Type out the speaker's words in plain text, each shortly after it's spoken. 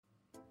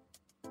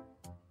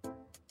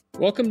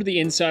Welcome to the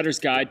Insider's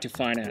Guide to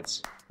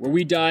Finance, where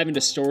we dive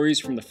into stories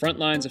from the front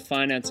lines of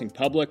financing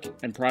public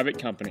and private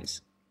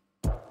companies.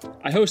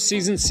 I host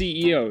seasoned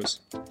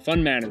CEOs,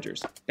 fund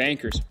managers,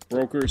 bankers,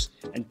 brokers,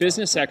 and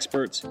business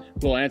experts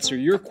who will answer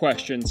your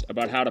questions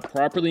about how to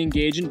properly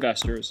engage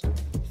investors,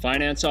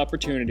 finance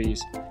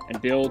opportunities, and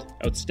build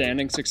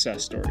outstanding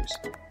success stories.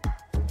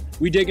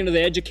 We dig into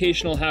the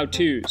educational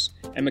how-tos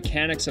and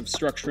mechanics of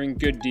structuring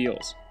good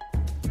deals.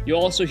 You'll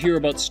also hear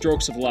about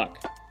strokes of luck,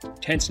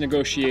 tense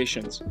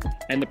negotiations,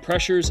 and the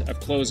pressures of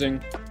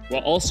closing,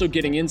 while also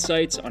getting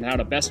insights on how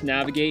to best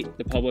navigate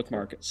the public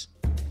markets.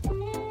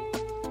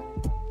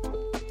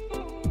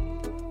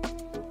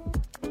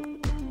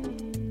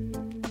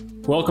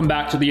 Welcome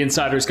back to the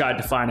Insider's Guide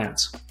to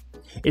Finance.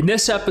 In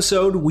this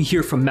episode, we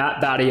hear from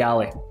Matt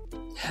Badiali.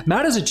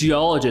 Matt is a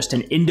geologist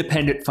and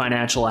independent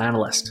financial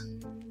analyst.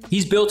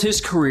 He's built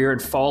his career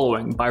and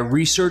following by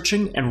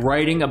researching and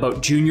writing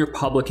about junior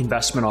public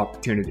investment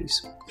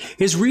opportunities.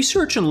 His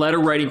research and letter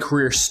writing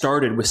career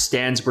started with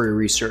Stansberry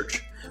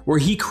Research, where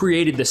he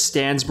created the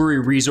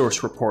Stansberry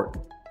Resource Report.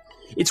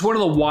 It's one of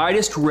the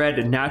widest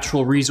read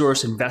natural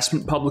resource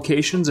investment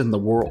publications in the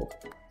world.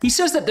 He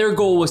says that their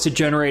goal was to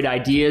generate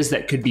ideas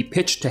that could be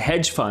pitched to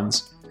hedge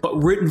funds,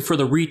 but written for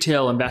the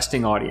retail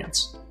investing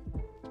audience.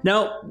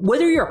 Now,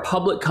 whether you're a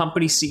public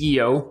company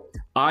CEO,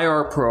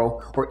 IR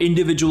pro, or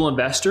individual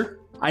investor,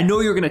 I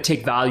know you're going to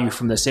take value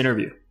from this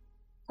interview.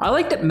 I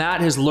like that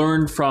Matt has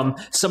learned from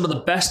some of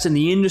the best in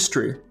the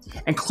industry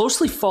and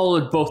closely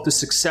followed both the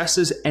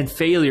successes and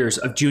failures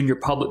of junior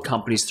public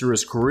companies through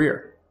his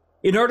career.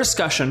 In our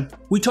discussion,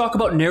 we talk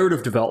about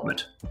narrative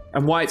development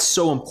and why it's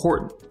so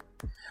important.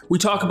 We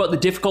talk about the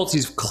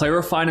difficulties of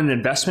clarifying an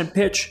investment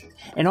pitch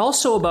and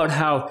also about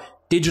how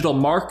digital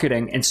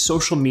marketing and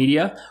social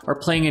media are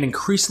playing an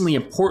increasingly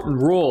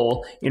important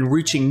role in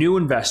reaching new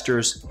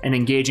investors and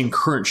engaging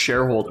current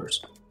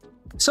shareholders.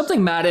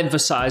 Something Matt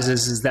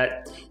emphasizes is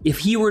that if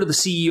he were the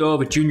CEO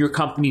of a junior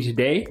company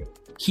today,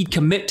 he'd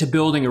commit to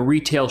building a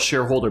retail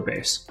shareholder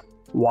base.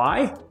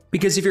 Why?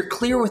 Because if you're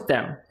clear with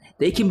them,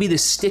 they can be the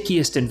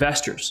stickiest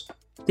investors.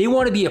 They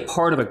want to be a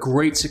part of a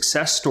great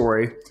success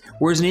story,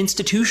 whereas an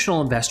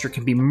institutional investor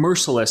can be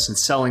merciless in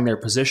selling their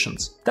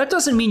positions. That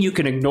doesn't mean you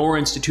can ignore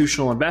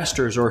institutional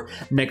investors or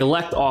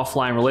neglect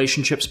offline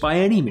relationships by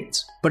any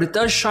means, but it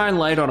does shine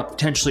light on a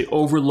potentially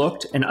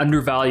overlooked and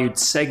undervalued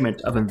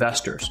segment of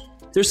investors.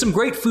 There's some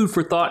great food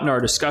for thought in our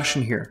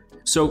discussion here,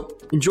 so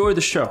enjoy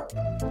the show.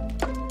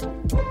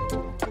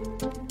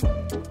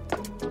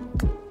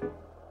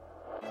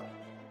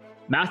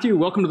 Matthew,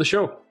 welcome to the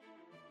show.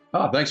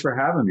 Oh, thanks for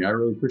having me. I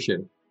really appreciate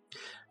it.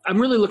 I'm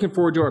really looking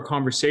forward to our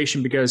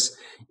conversation because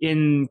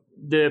in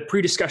the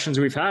pre-discussions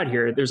we've had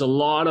here, there's a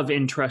lot of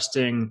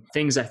interesting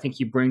things I think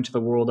you bring to the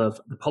world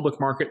of the public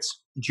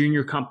markets,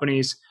 junior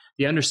companies,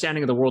 the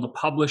understanding of the world of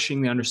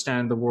publishing, the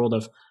understanding of the world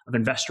of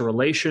investor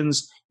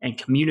relations and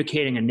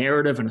communicating a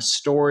narrative and a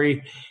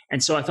story.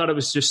 And so I thought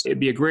it'd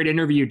be a great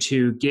interview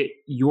to get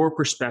your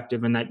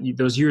perspective and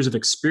those years of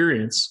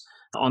experience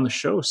on the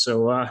show.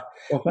 So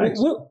well, thanks.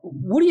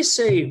 What do you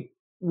say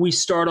we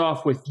start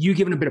off with you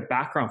giving a bit of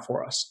background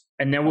for us,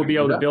 and then we'll be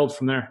able to build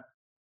from there.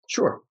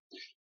 Sure.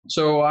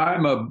 So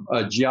I'm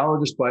a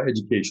geologist by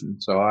education.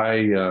 So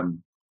I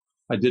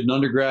did an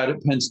undergrad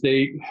at Penn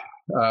State.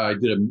 I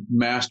did a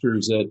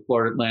master's at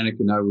Florida Atlantic,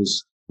 and I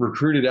was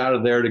recruited out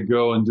of there to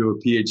go and do a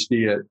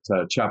PhD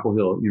at Chapel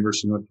Hill,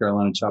 University of North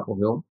Carolina, Chapel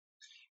Hill.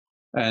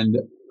 And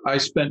I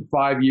spent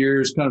 5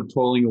 years kind of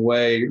toiling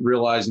away,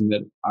 realizing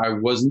that I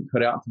wasn't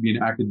cut out to be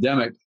an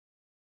academic.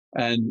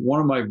 And one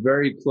of my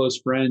very close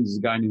friends is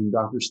a guy named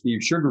Dr.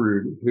 Steve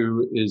Sugarrood,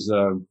 who is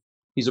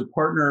he's a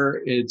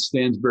partner at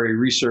Stansberry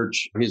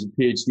Research. He has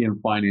a PhD in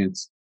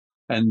finance.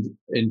 And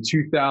in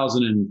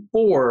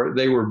 2004,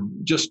 they were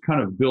just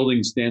kind of building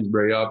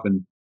Stansberry up,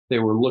 and they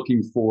were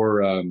looking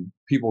for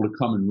people to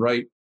come and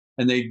write.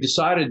 And they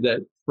decided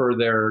that for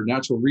their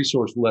natural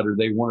resource letter,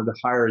 they wanted to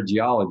hire a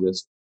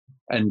geologist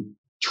and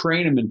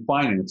train him in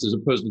finance, as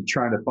opposed to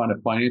trying to find a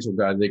financial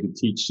guy they could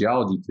teach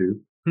geology to.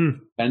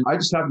 And I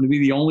just happened to be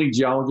the only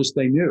geologist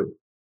they knew.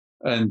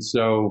 And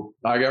so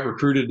I got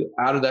recruited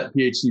out of that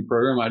PhD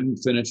program. I didn't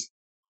finish.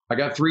 I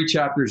got 3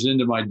 chapters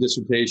into my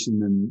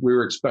dissertation, and we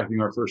were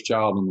expecting our first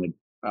child. I'm like,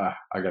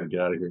 I got to get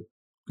out of here.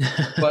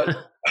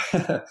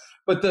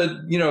 But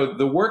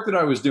the work that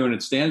I was doing at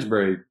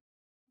Stansberry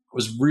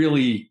was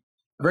really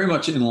very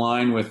much in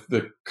line with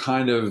the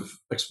kind of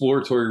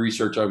exploratory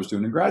research I was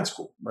doing in grad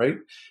school, right?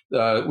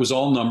 It was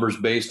all numbers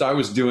based. I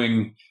was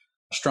doing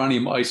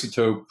strontium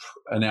isotope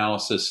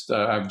analysis.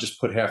 I've just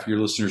put half of your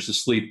listeners to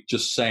sleep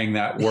just saying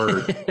that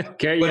word.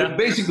 Okay, but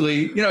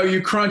basically, you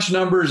crunch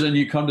numbers and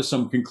you come to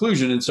some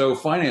conclusion. And so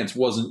finance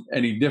wasn't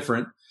any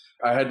different.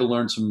 I had to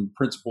learn some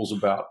principles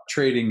about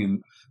trading,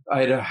 and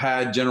I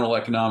had general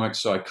economics,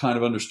 so I kind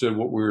of understood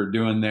what we were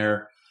doing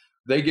there.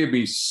 They gave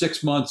me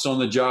 6 months on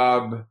the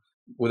job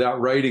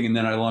without writing, and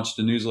then I launched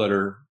a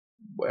newsletter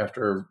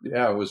after,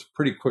 it was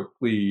pretty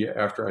quickly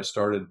after I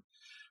started.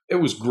 It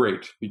was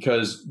great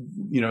because,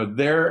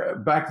 there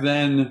back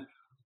then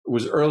it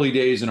was early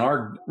days, and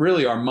our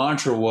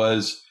mantra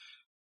was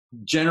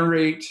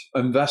generate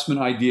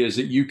investment ideas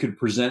that you could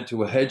present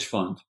to a hedge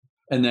fund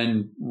and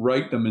then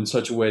write them in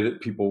such a way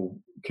that people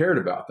cared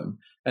about them.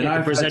 And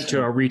I present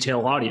to a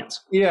retail audience.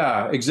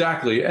 Yeah,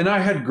 exactly. And I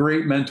had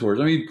great mentors.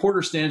 I mean,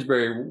 Porter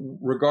Stansberry,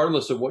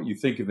 regardless of what you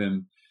think of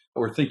him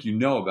or think you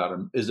know about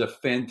him, is a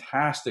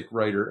fantastic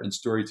writer and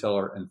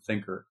storyteller and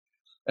thinker.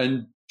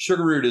 And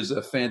Sugar Root is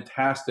a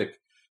fantastic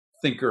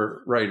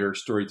thinker, writer,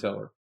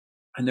 storyteller.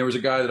 And there was a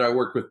guy that I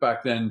worked with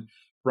back then,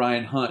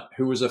 Brian Hunt,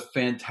 who was a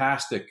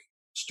fantastic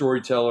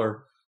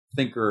storyteller,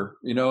 thinker,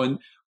 and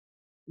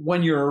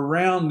when you're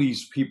around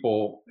these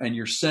people and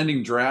you're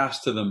sending drafts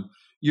to them,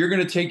 you're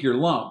going to take your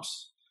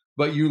lumps,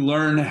 but you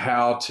learn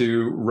how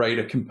to write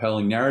a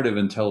compelling narrative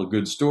and tell a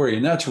good story.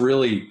 And that's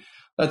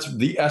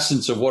the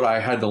essence of what I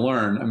had to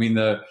learn. I mean,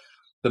 the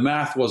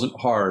math wasn't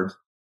hard.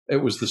 It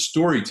was the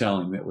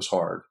storytelling that was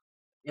hard.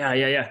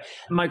 Yeah.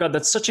 My God,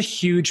 that's such a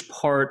huge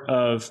part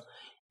of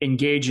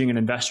engaging an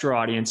investor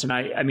audience. And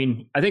I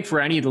mean, I think for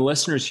any of the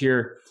listeners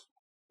here,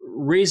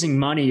 raising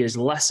money is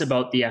less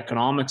about the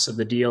economics of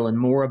the deal and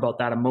more about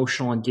that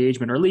emotional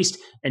engagement, or at least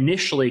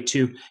initially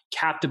to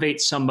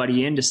captivate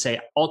somebody in to say,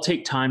 I'll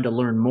take time to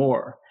learn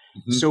more.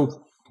 Mm-hmm.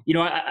 So,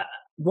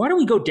 why don't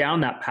we go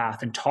down that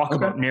path and talk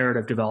about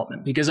narrative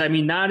development? Because I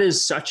mean, that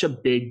is such a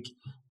big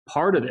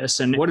part of this.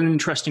 And what an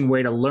interesting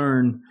way to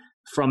learn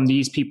from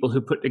these people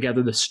who put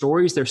together the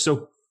stories there.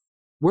 So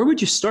where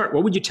would you start?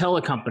 What would you tell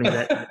a company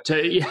where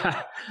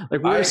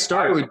to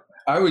start?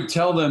 I would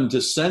tell them to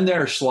send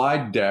their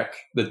slide deck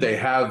that they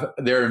have,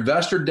 their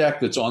investor deck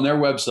that's on their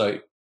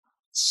website,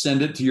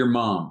 send it to your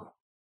mom.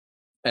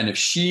 And if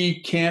she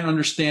can't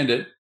understand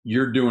it,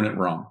 you're doing it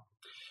wrong.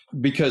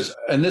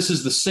 And this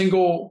is the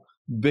single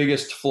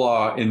biggest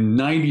flaw in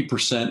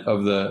 90%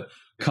 of the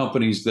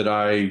companies that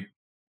I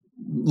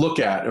look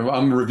at, if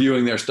I'm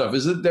reviewing their stuff,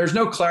 is that there's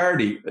no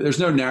clarity. There's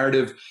no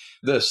narrative.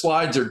 The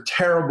slides are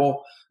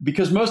terrible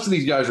because most of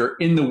these guys are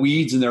in the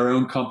weeds in their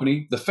own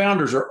company. The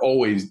founders are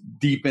always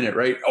deep in it,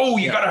 right? Oh,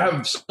 you got to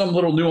have some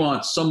little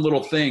nuance, some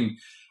little thing.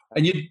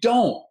 And you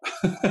don't.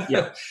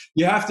 Yeah.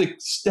 You have to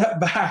step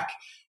back,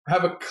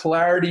 have a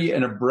clarity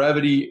and a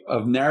brevity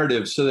of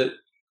narrative so that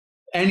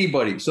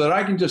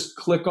I can just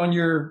click on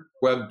your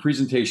web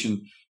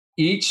presentation.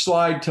 Each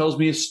slide tells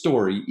me a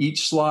story.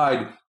 Each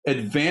slide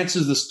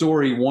advances the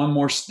story one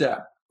more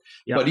step.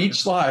 Yep. But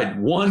each slide,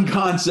 one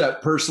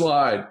concept per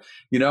slide,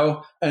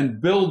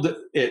 and build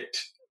it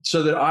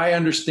so that I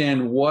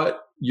understand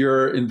what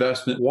your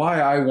investment, why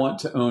I want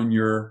to own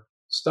your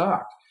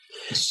stock.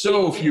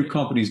 So few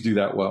companies do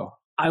that well.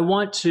 I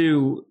want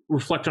to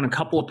reflect on a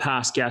couple of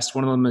past guests.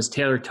 One of them is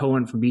Taylor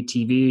Towan from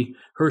BTV.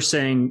 Her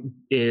saying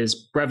is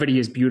brevity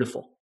is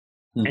beautiful.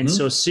 Mm-hmm. And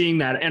so seeing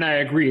that, and I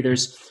agree,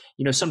 there's,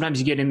 sometimes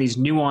you get in these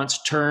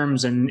nuanced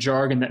terms and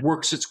jargon that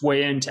works its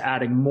way into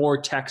adding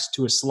more text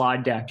to a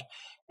slide deck.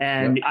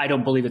 And I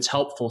don't believe it's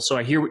helpful. So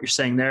I hear what you're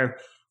saying there.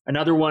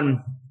 Another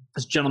one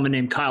is a gentleman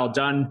named Kyle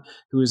Dunn,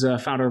 who is a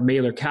founder of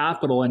Mailer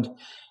Capital. And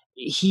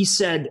he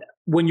said,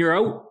 when you're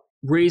out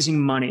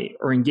raising money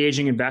or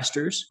engaging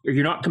investors, if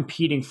you're not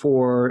competing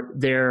for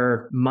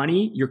their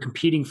money, you're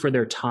competing for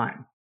their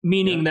time.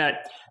 Meaning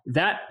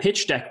that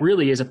pitch deck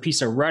really is a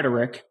piece of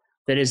rhetoric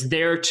that is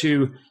there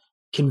to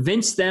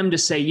convince them to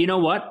say, you know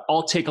what,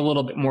 I'll take a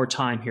little bit more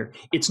time here.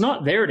 It's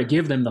not there to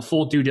give them the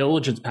full due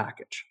diligence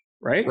package,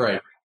 right?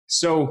 Right.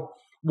 So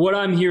what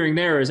I'm hearing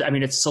there is,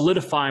 it's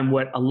solidifying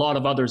what a lot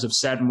of others have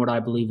said and what I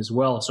believe as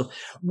well. So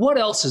what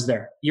else is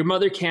there? Your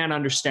mother can't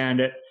understand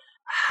it.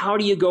 How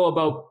do you go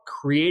about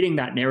creating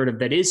that narrative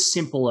that is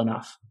simple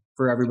enough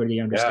for everybody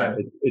to understand?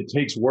 Yeah, it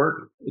takes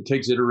work. It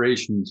takes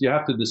iterations. You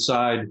have to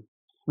decide,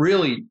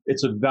 really,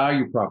 it's a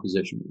value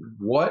proposition.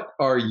 What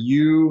are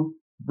you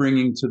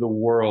bringing to the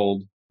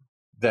world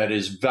that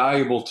is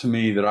valuable to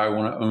me that I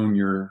want to own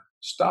your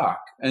stock?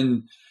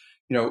 And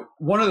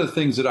one of the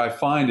things that I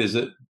find is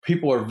that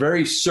people are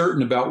very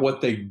certain about what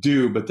they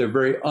do, but they're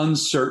very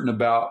uncertain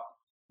about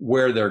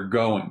where they're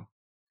going.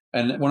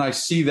 And when I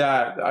see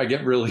that, I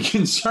get really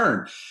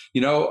concerned.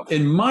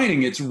 In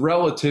mining, it's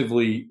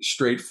relatively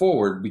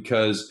straightforward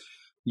because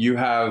you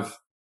have,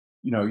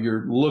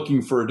 you're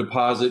looking for a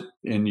deposit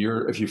and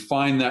if you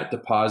find that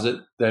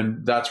deposit,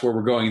 then that's where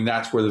we're going. And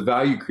that's where the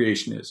value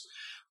creation is.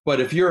 But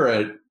if you're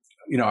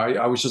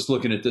I was just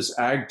looking at this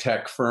ag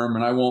tech firm,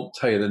 and I won't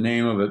tell you the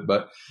name of it,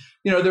 but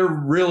they're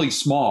really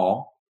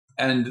small,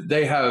 and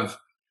they have,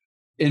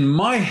 in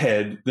my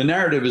head, the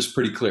narrative is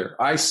pretty clear.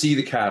 I see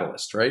the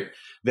catalyst, right?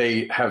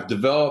 They have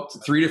developed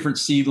 3 different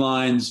seed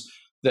lines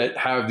that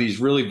have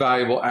these really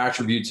valuable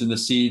attributes in the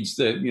seeds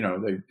that,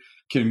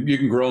 you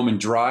can grow them in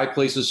dry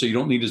places so you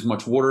don't need as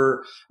much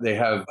water. They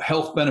have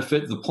health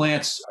benefit. The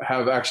plants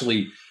have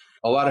actually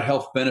a lot of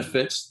health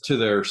benefits to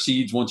their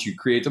seeds once you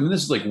create them. And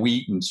this is like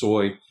wheat and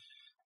soy.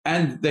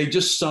 And they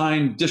just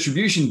signed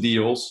distribution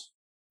deals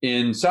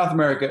in South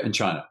America and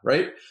China,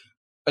 right?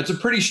 It's a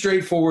pretty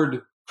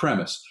straightforward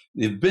premise.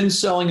 They've been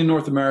selling in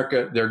North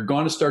America. They're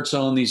going to start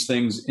selling these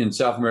things in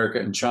South America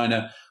and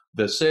China.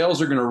 The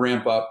sales are going to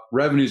ramp up.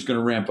 Revenue is going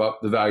to ramp up.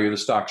 The value of the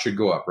stock should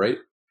go up, right?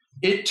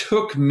 It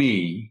took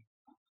me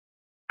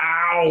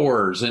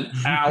hours and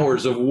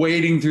hours of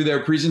wading through their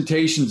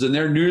presentations and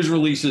their news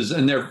releases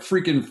and their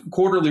freaking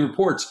quarterly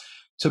reports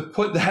to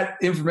put that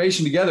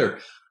information together.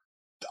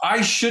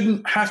 I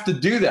shouldn't have to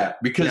do that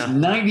because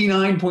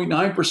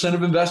 99.9%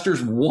 of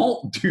investors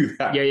won't do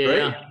that.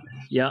 Right?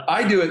 Yeah.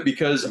 I do it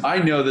because I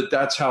know that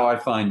that's how I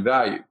find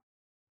value.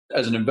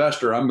 As an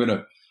investor,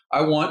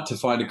 I want to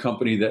find a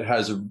company that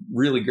has a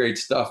really great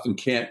stuff and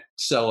can't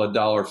sell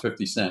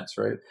 $1.50,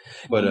 right?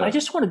 But I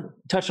just want to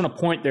touch on a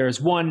point there is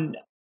one,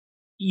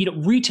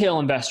 retail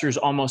investors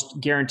almost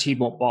guaranteed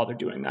won't bother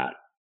doing that.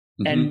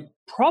 Mm-hmm. And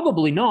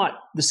probably not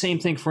the same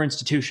thing for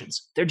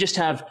institutions. They just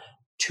have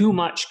too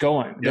much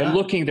going.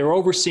 They're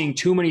overseeing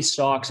too many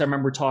stocks. I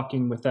remember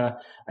talking with a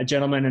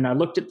gentleman and I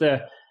looked at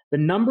the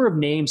number of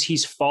names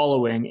he's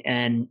following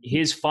and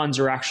his funds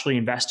are actually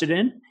invested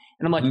in.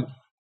 And I'm like,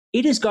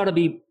 it has got to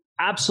be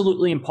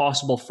absolutely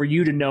impossible for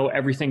you to know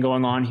everything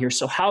going on here.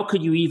 So how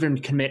could you even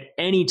commit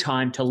any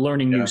time to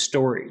learning new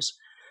stories?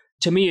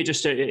 To me,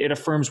 it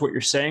affirms what you're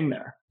saying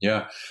there.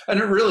 Yeah. And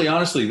it really,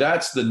 honestly,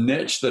 that's the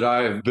niche that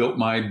I've built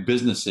my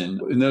business in.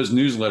 In those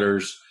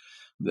newsletters,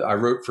 I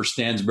wrote for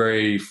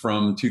Stansberry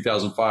from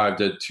 2005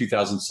 to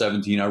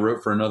 2017. I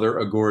wrote for another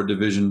Agora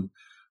division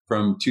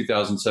from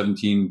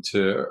 2017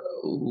 to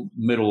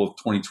middle of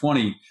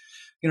 2020.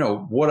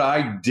 What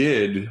I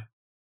did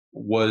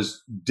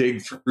was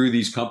dig through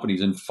these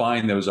companies and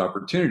find those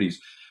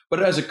opportunities.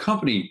 But as a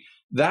company,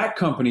 that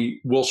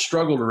company will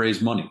struggle to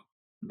raise money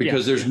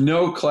because there's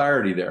no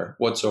clarity there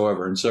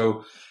whatsoever. And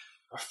so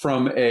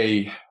from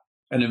an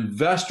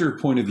investor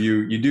point of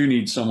view, you do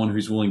need someone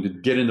who's willing to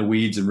get in the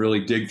weeds and really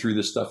dig through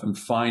this stuff and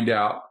find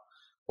out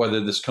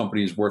whether this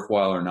company is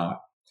worthwhile or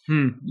not.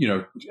 And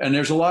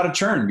there's a lot of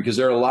churn because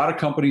there are a lot of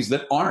companies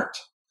that aren't,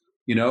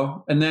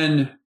 and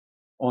then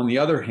on the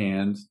other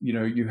hand,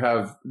 you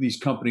have these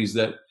companies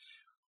that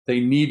they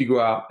need to go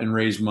out and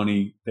raise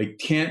money. They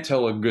can't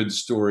tell a good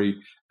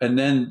story and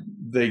then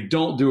they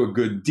don't do a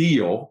good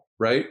deal,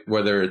 right?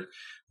 Whether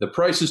the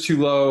price is too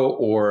low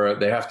or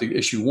they have to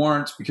issue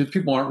warrants because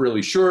people aren't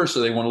really sure. So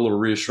they want a little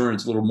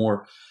reassurance, a little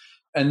more.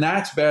 And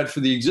that's bad for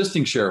the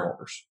existing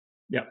shareholders.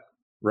 Yeah.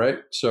 Right.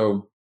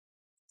 So,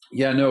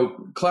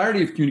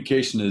 clarity of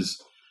communication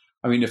is,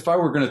 if I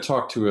were going to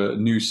talk to a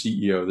new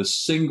CEO, the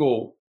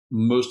single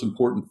most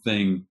important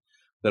thing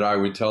that I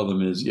would tell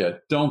them is,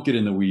 don't get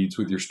in the weeds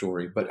with your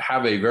story, but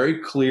have a very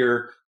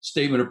clear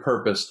statement of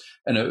purpose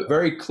and a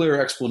very clear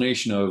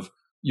explanation of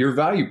your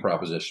value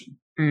proposition.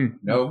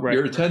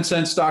 You're a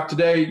 10-cent stock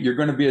today. You're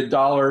going to be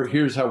 $1.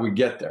 Here's how we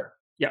get there.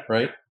 Yeah.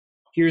 Right.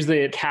 Here's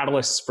the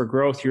catalysts for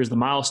growth. Here's the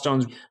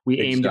milestones we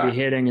aim to be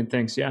hitting and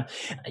things. Yeah.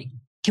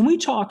 Can we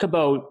talk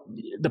about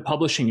the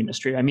publishing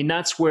industry?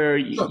 That's where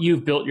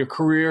you've built your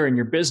career and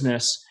your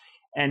business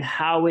and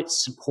how it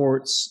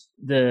supports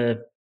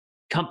the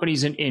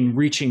companies in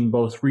reaching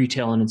both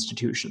retail and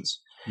institutions.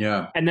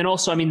 Yeah. And then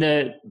also, I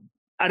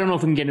don't know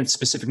if we can get into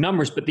specific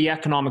numbers, but the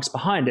economics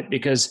behind it,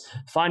 because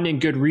finding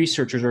good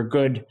researchers or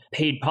good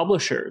paid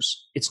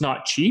publishers, it's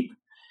not cheap.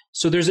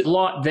 So there's a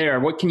lot there.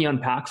 What can you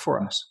unpack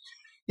for us?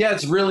 Yeah,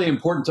 it's really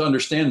important to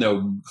understand,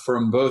 though,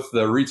 from both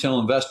the retail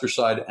investor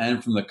side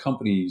and from the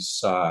company's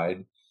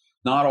side,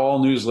 not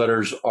all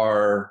newsletters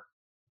are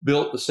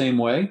built the same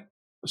way.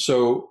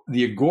 So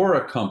the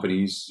Agora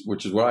companies,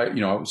 which is what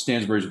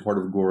Stansberry is a part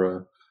of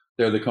Agora.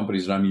 They're the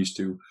companies that I'm used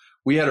to.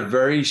 We had a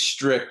very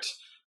strict,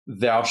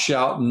 thou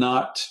shalt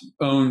not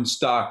own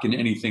stock in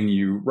anything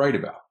you write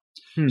about.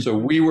 So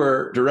we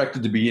were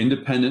directed to be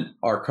independent.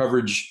 Our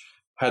coverage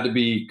had to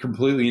be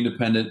completely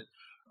independent.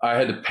 I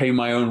had to pay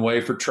my own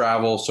way for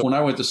travel. So when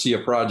I went to see a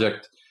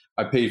project,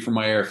 I paid for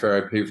my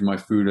airfare, I paid for my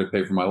food, I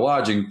paid for my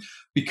lodging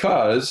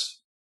because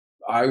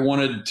I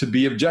wanted to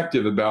be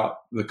objective about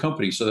the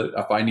company so that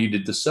if I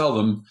needed to sell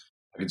them,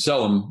 I could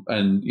sell them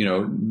and,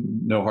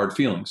 no hard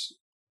feelings.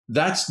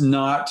 That's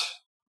not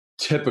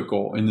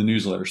typical in the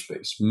newsletter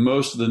space.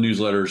 Most of the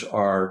newsletters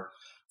are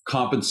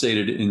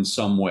compensated in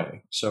some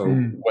way. So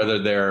whether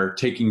they're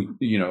taking,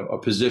 a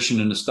position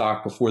in the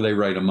stock before they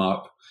write them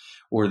up,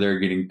 or they're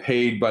getting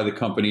paid by the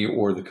company,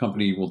 or the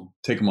company will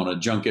take them on a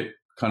junket,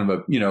 kind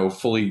of a,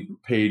 fully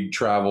paid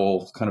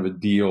travel kind of a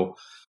deal.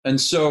 And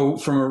so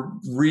from a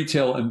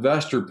retail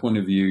investor point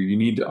of view, you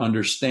need to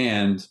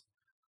understand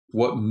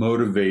what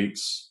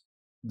motivates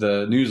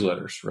the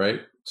newsletters,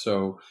 right?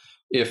 So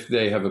if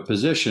they have a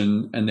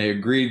position and they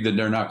agreed that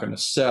they're not going to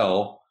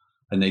sell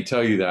and they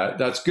tell you that,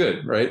 that's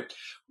good, right?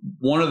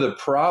 One of the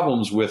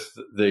problems with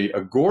the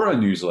Agora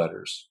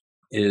newsletters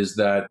is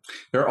that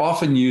they're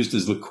often used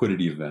as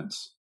liquidity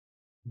events.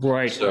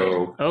 Right.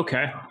 So,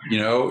 okay.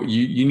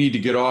 You need to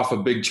get off a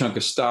big chunk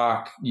of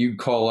stock. You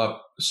call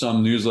up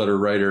some newsletter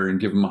writer and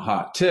give them a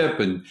hot tip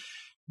and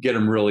get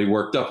them really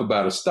worked up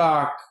about a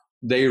stock.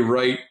 They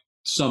write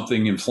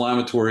something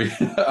inflammatory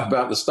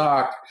about the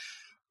stock.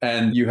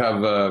 And you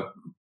have,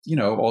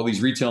 all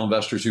these retail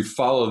investors who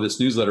follow this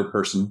newsletter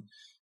person,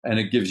 and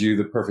it gives you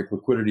the perfect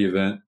liquidity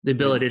event. The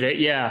ability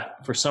to,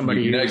 for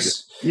somebody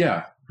who's...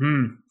 Yeah.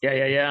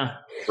 Yeah.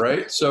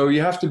 Right. So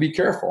you have to be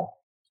careful.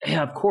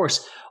 Yeah, of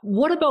course.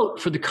 What about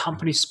for the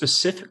company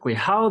specifically?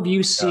 How have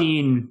you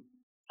seen,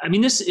 I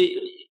mean, this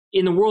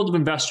in the world of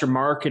investor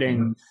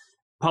marketing,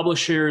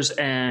 publishers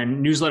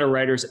and newsletter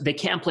writers, they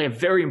can play a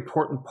very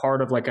important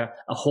part of like a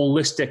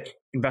holistic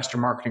investor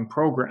marketing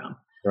program.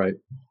 Right.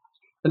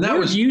 And that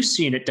have you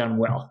seen it done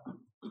well?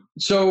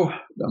 So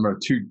I'm going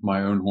to toot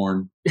my own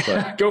horn.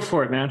 But go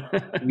for it, man.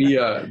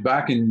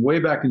 way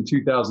back in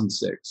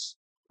 2006,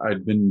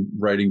 I'd been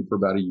writing for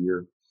about a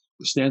year.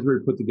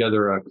 Stansberry put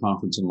together a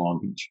conference in Long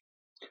Beach.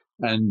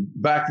 And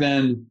back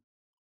then,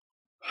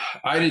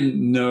 I didn't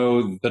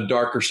know the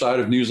darker side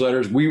of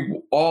newsletters.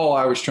 All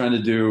I was trying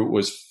to do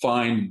was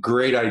find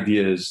great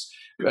ideas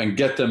and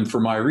get them for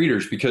my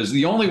readers, because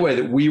the only way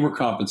that we were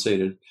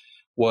compensated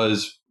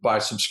was by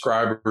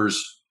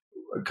subscribers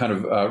kind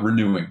of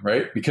renewing,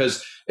 right?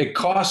 Because it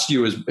costs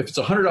you, if it's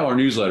a $100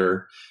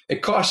 newsletter,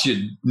 it costs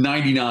you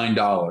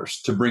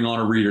 $99 to bring on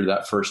a reader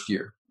that first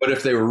year. But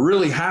if they were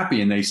really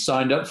happy and they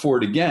signed up for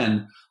it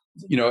again,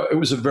 it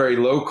was a very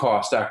low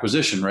cost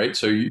acquisition, right?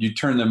 So you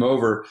turn them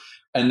over,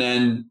 and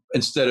then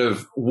instead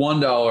of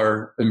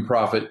 $1 in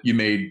profit, you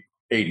made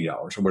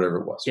 $80 or whatever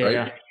it was, right?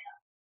 Yeah.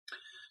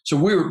 So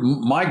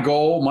my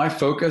goal, my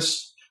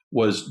focus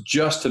was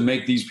just to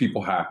make these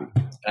people happy.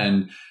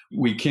 And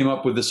we came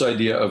up with this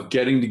idea of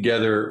getting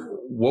together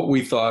what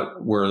we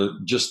thought were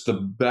just the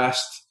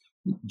best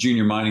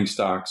junior mining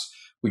stocks.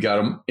 We got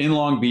them in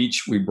Long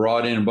Beach. We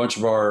brought in a bunch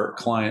of our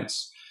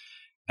clients,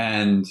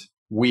 and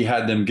we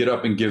had them get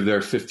up and give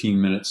their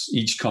 15 minutes.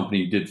 Each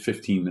company did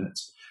 15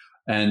 minutes.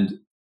 And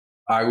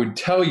I would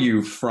tell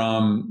you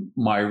from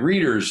my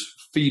readers'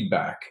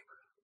 feedback,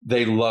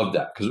 they loved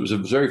that because it was a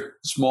very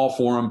small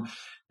forum.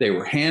 They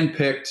were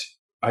handpicked.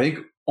 I think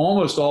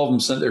almost all of them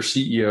sent their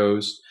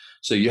CEOs.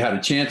 So you had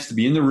a chance to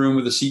be in the room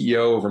with the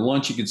CEO. Over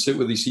lunch, you could sit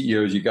with the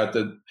CEOs.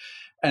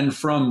 And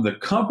from the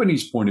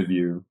company's point of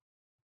view,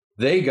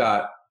 they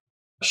got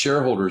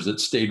shareholders that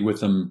stayed with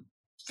them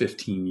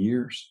 15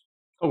 years.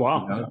 Oh,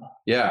 wow.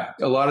 Yeah,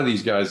 a lot of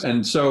these guys.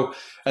 And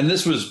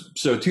this was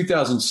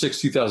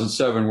 2006,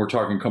 2007, we're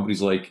talking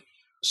companies like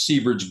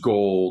Seabridge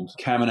Gold,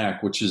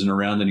 Kamenak, which isn't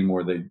around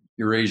anymore, the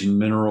Eurasian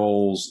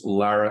Minerals,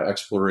 Lara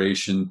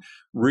Exploration,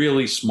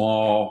 really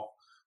small.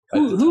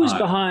 Who's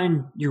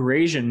behind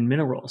Eurasian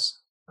Minerals?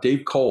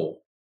 Dave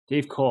Cole.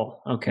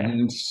 Okay.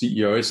 And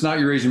CEO. It's not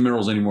Eurasian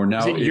Minerals anymore. Now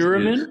is it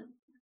Euramin?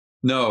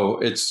 No,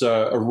 it's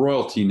a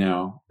royalty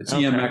now. It's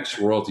EMX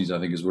Royalties, I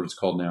think is what it's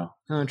called now.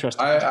 Oh,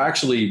 interesting.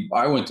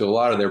 I went to a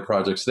lot of their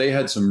projects. They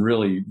had some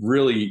really,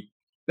 really,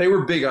 they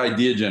were big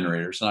idea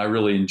generators. And I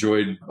really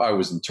enjoyed, I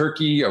was in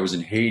Turkey, I was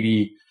in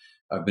Haiti,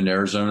 I've been to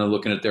Arizona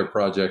looking at their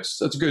projects.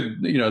 That's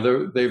good.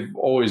 They've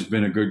always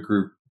been a good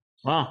group.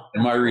 Wow.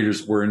 And my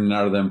readers were in and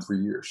out of them for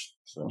years.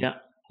 So. Yeah.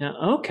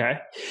 Okay.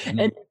 Mm-hmm.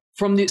 And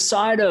from the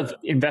side of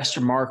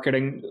investor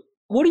marketing,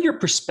 what are your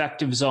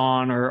perspectives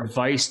on or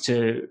advice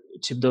to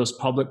those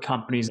public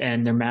companies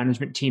and their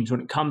management teams when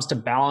it comes to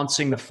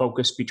balancing the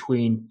focus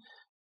between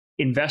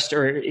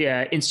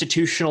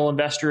institutional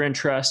investor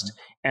interest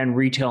and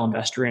retail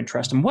investor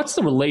interest? And what's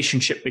the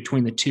relationship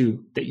between the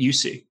two that you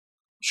see?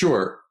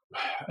 Sure.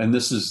 And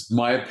this is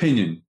my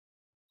opinion.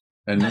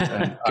 And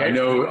okay. I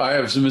know I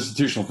have some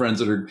institutional friends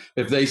that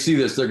if they see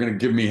this, they're going to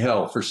give me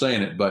hell for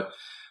saying it. But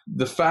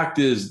the fact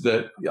is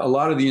that a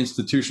lot of the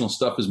institutional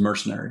stuff is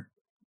mercenary,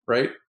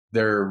 right?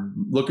 They're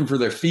looking for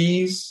their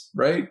fees,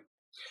 right?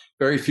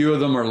 Very few of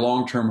them are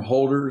long-term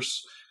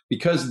holders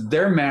because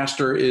their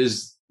master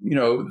is,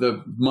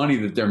 the money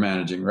that they're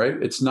managing,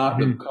 right? It's not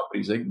the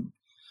companies.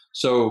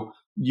 So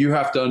you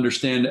have to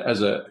understand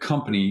as a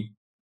company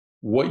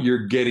what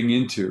you're getting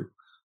into.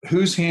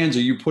 Whose hands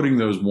are you putting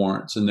those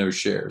warrants and those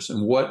shares?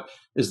 And what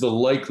is the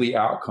likely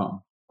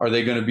outcome? Are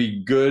they going to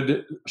be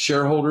good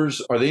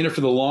shareholders? Are they in it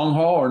for the long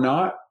haul or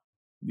not?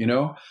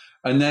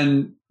 And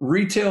then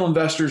retail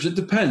investors, it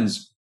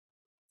depends.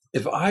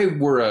 If I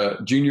were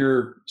a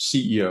junior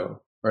CEO,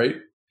 right,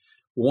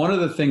 one of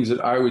the things that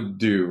I would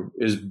do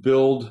is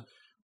build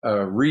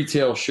a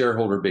retail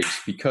shareholder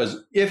base,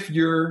 because if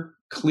you're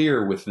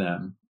clear with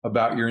them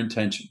about your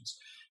intentions,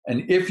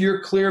 and if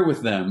you're clear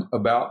with them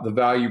about the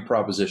value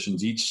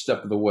propositions each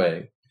step of the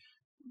way,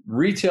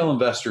 retail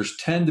investors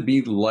tend to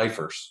be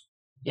lifers.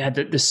 Yeah,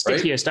 the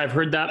stickiest. Right? I've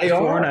heard that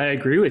before, and I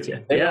agree with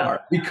you. They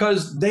are,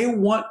 because they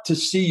want to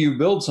see you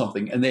build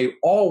something, and they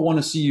all want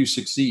to see you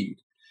succeed.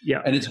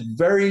 Yeah. And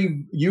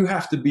you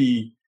have to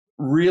be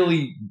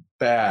really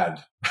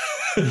bad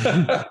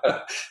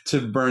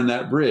to burn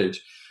that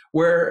bridge.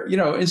 Where,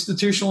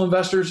 institutional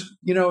investors,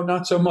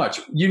 not so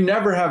much. You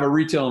never have a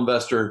retail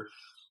investor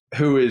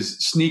who is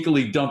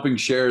sneakily dumping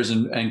shares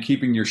and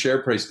keeping your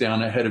share price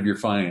down ahead of your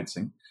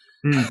financing.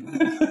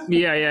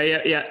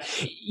 Yeah.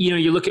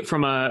 You look at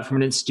from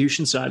an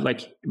institution side,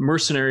 like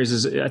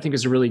mercenaries I think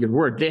is a really good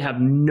word. They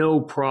have no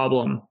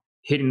problem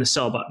hitting the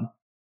sell button.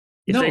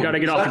 If they got to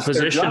get off the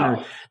position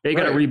or they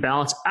got to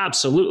rebalance,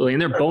 absolutely.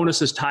 And their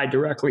bonus is tied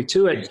directly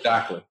to it.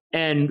 Exactly.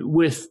 And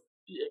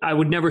I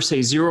would never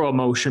say zero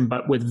emotion,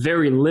 but with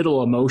very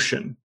little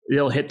emotion,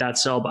 they'll hit that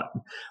sell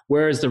button.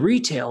 Whereas the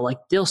retail, like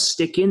they'll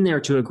stick in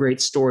there to a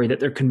great story that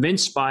they're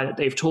convinced by, that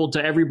they've told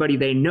to everybody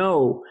they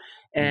know.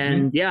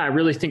 And I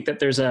really think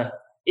that it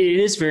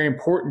is very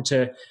important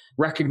to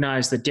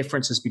recognize the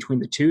differences between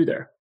the two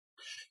there.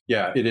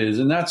 Yeah, it is.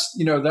 And that's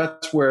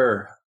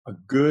where a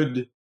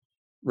good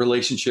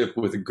relationship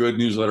with a good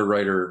newsletter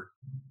writer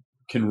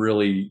can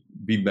really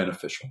be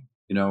beneficial,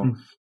 and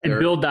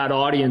build that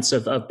audience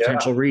of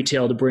potential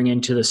retail to bring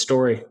into the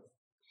story.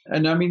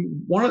 And I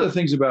mean, one of the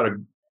things about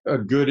a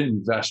good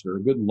investor,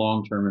 a good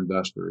long-term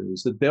investor,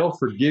 is that they'll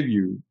forgive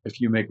you if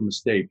you make a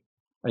mistake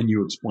and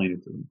you explain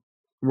it to them.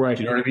 Right.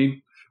 You know what I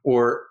mean?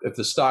 Or if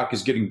the stock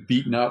is getting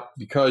beaten up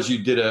because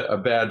you did a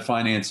bad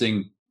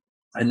financing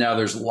and now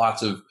there's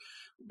lots of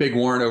big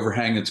warrant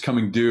overhang that's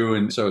coming due,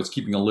 and so it's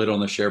keeping a lid on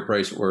the share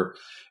price, or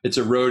it's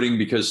eroding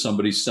because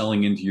somebody's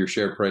selling into your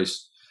share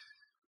price.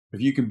 If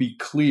you can be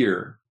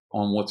clear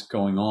on what's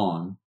going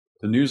on,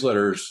 the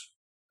newsletters,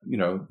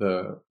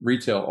 the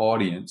retail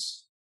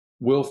audience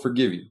will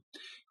forgive you.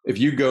 If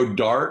you go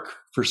dark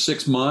for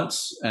 6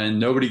 months and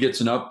nobody gets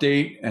an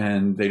update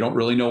and they don't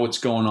really know what's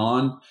going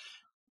on,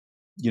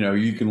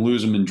 you can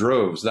lose them in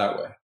droves that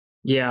way.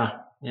 Yeah.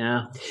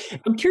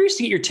 I'm curious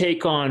to get your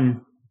take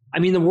on,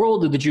 the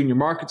world of the junior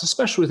markets,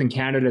 especially within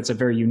Canada. It's a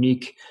very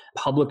unique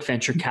public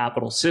venture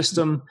capital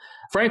system.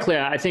 Frankly,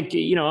 I think,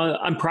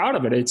 I'm proud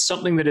of it. It's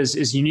something that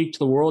is unique to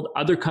the world.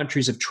 Other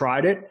countries have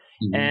tried it,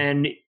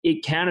 and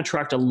it can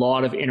attract a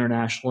lot of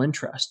international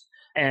interest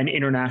and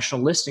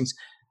international listings.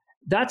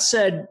 That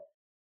said,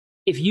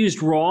 if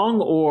used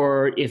wrong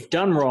or if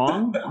done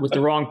wrong with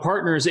the wrong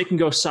partners, it can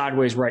go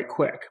sideways right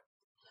quick.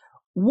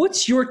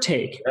 What's your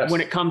take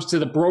when it comes to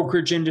the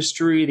brokerage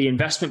industry, the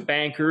investment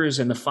bankers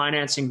and the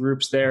financing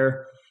groups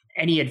there?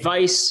 Any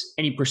advice,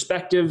 any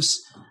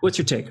perspectives? What's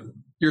your take?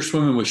 You're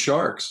swimming with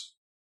sharks.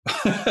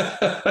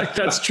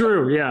 That's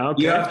true. Yeah.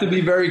 Okay. You have to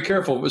be very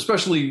careful,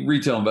 especially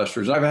retail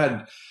investors. I've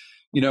had,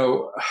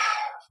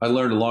 I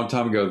learned a long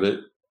time ago that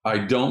I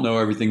don't know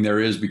everything there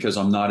is because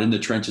I'm not in the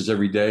trenches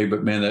every day,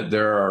 but man, that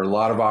there are a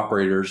lot of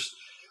operators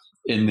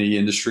in the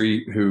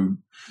industry who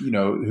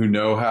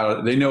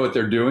know they know what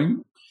they're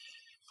doing.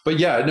 But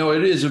yeah, no,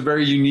 it is a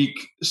very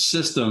unique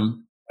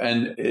system,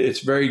 and it's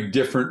very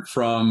different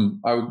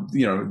from,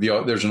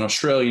 there's an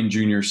Australian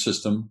junior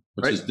system,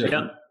 which is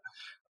different. Yeah.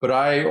 But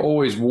I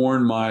always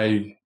warn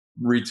my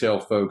retail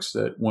folks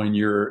that when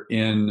you're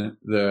in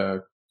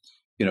the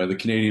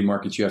Canadian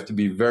markets, you have to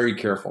be very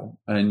careful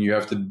and you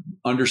have to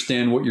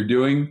understand what you're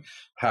doing,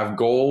 have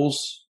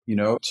goals,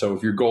 So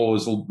if your goal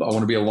is, I want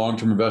to be a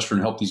long-term investor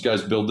and help these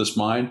guys build this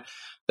mine,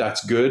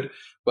 that's good.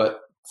 But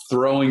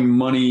throwing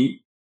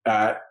money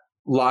at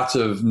lots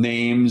of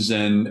names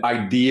and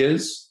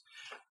ideas,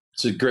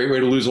 it's a great way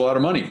to lose a lot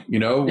of money.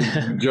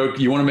 Joke,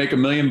 you want to make $1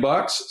 million?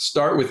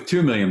 Start with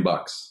 $2 million.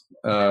 But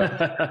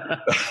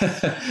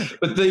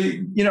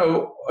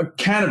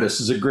cannabis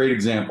is a great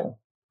example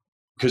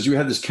because you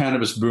had this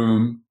cannabis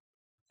boom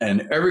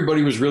and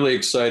everybody was really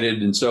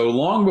excited. And so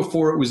long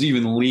before it was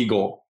even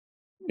legal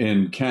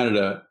in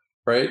Canada,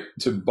 right,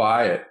 to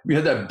buy it, we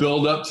had that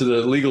build up to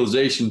the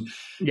legalization.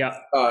 Yeah.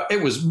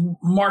 It was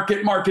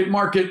market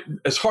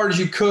as hard as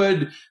you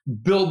could,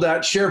 build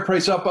that share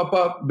price up,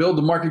 build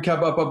the market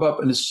cap up.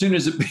 And as soon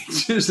as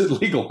it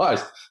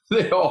legalized,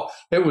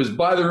 it was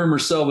buy the rumor,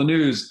 sell the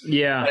news.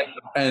 Yeah.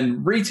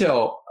 And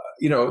retail,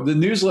 the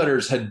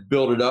newsletters had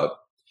built it up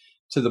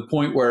to the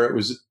point where it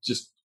was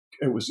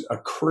a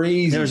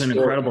crazy There was an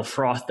story. incredible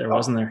froth there,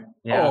 wasn't there?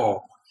 Yeah.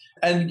 Oh,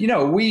 and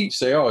we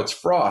say, it's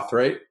froth,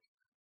 right?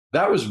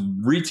 That was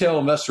retail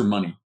investor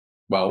money.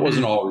 Well, it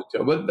wasn't all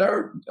retail, but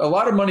a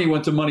lot of money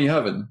went to money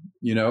heaven,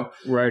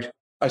 Right.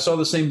 I saw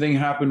the same thing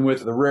happen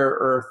with the rare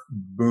earth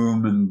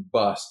boom and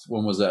bust.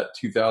 When was that?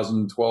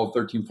 2012,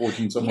 13,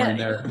 14, somewhere in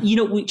there.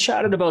 We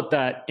chatted about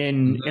that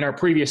in our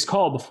previous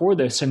call before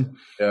this. And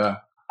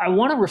I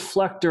want to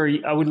reflect, or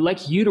I would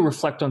like you to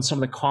reflect on some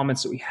of the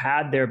comments that we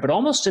had there, but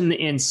almost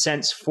in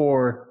sense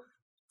for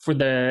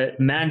the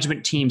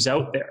management teams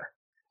out there.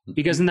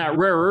 Because in that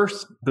rare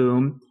earth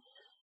boom,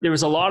 there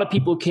was a lot of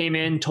people who came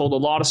in, told a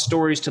lot of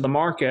stories to the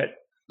market,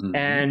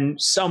 and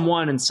some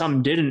won and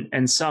some didn't,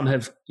 and some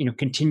have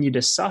continued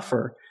to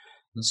suffer.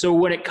 So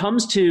when it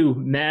comes to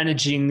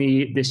managing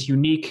this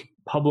unique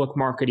public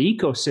market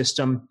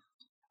ecosystem,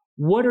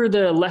 what are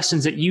the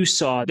lessons that you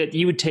saw that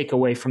you would take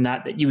away from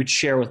that you would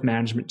share with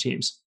management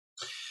teams?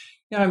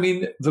 Yeah,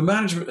 the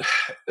management,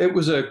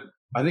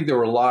 I think there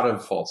were a lot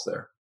of faults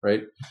there,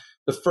 right?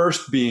 The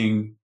first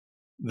being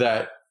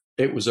that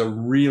it was a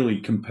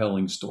really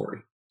compelling story.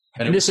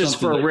 And this is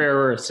for rare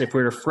earths, if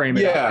we were to frame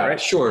it up, right? Yeah,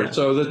 sure. Yeah.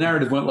 So the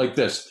narrative went like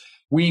this.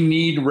 We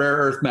need rare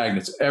earth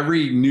magnets.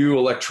 Every new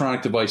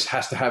electronic device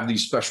has to have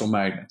these special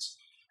magnets.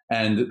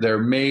 And they're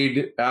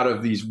made out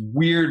of these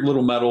weird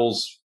little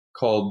metals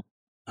called,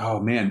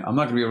 I'm not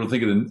going to be able to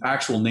think of the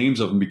actual names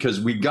of them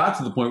because we got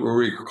to the point where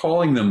we were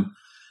calling them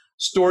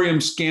storium,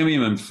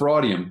 scandium, and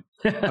fraudium.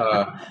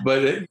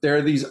 But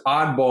they're these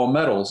oddball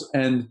metals.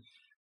 And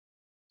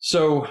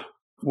so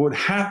what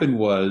happened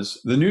was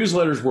the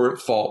newsletters were at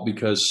fault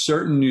because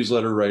certain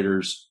newsletter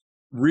writers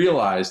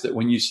realized that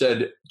when you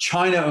said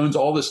China owns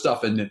all this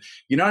stuff and the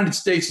United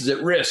States is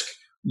at risk,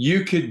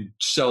 you could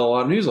sell a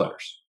lot of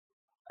newsletters.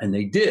 And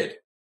they did.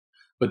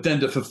 But then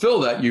to fulfill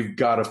that, you've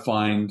got to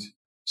find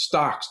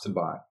stocks to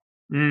buy.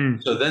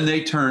 So then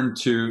they turned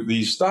to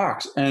these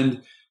stocks.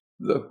 And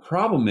the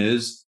problem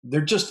is there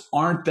just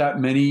aren't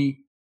that many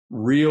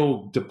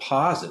real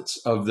deposits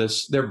of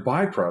this. They're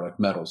byproduct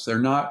metals. They're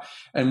not.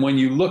 And when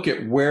you look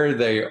at where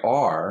they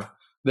are,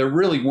 there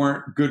really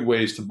weren't good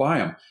ways to buy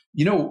them.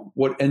 You know,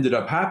 what ended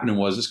up happening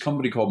was this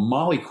company called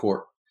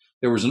Molycorp.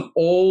 There was an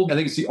old, I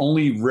think it's the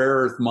only rare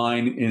earth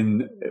mine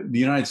in the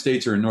United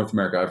States or in North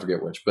America, I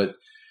forget which,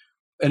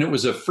 and it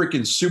was a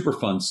freaking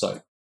Superfund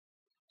site.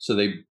 So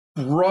they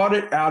brought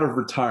it out of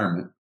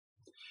retirement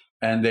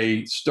and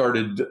they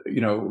started,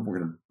 we're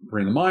going to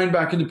bring the mine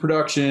back into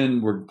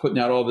production. We're putting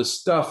out all this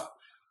stuff.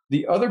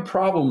 The other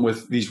problem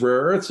with these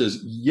rare earths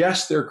is,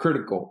 yes, they're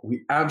critical.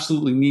 We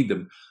absolutely need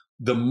them.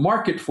 The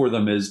market for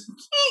them is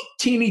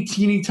teeny,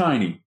 teeny,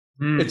 tiny.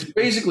 It's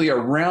basically a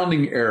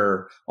rounding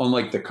error on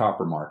like the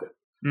copper market.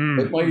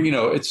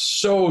 It's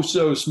so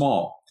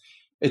small.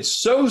 It's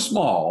so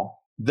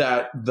small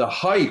that the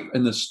hype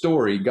and the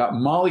story got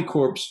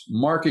Molycorp's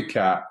market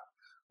cap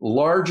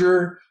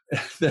larger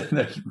than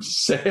the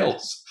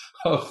sales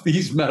of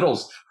these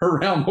metals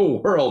around the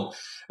world.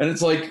 And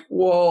it's like,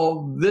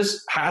 well,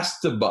 this has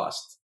to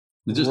bust.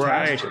 It just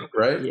has to,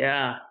 right?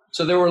 Yeah.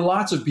 So there were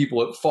lots of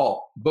people at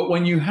fault. But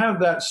when you have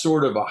that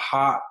sort of a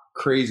hot,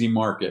 crazy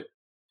market,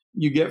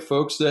 you get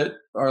folks that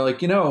are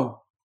like,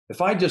 if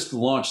I just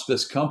launched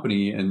this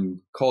company and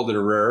called it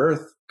a rare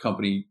earth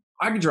company,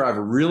 I could drive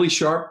a really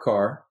sharp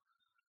car.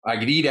 I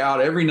could eat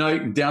out every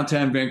night in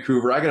downtown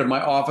Vancouver. I could have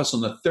my office on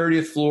the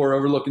 30th floor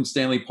overlooking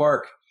Stanley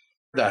Park.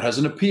 That has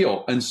an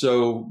appeal. And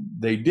so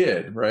they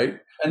did, right?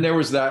 And there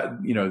was that,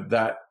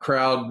 that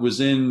crowd was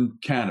in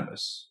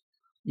cannabis.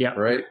 Yeah.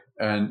 Right.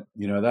 And,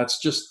 that's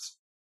just.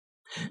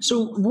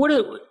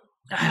 So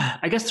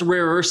I guess the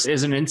rare earths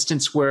is an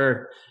instance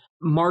where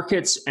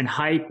markets and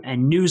hype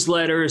and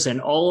newsletters and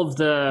all of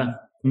the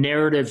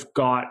narrative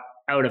got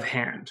out of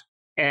hand.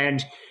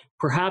 And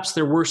perhaps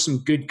there were some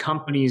good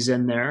companies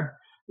in there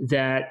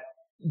that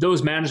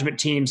those management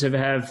teams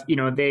have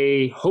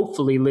they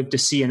hopefully lived to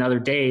see another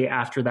day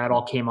after that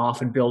all came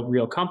off and build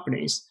real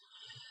companies.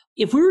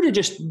 If we were to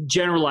just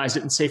generalize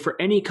it and say for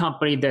any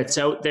company that's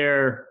out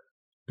there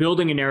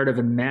building a narrative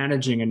and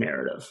managing a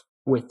narrative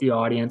with the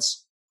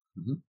audience,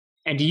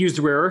 and to use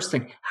the rare earth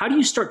thing, how do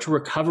you start to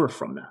recover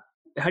from that?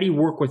 How do you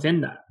work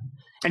within that?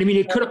 And I mean,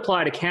 it could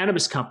apply to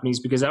cannabis companies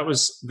because that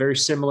was very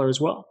similar as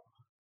well.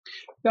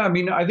 Yeah, I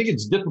mean, I think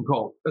it's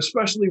difficult,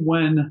 especially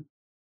when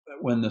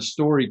the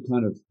story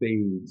kind of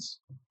fades.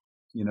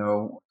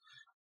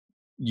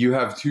 You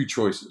have two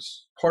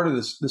choices. Part of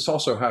this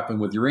also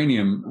happened with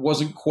uranium. It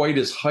wasn't quite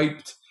as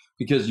hyped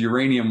because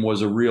uranium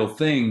was a real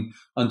thing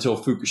until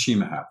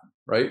Fukushima happened,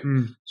 right?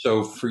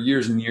 So for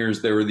years and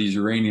years, there were these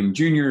uranium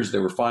juniors. They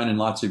were finding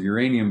lots of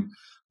uranium.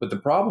 But the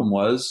problem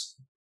was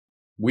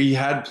we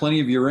had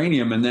plenty of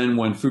uranium. And then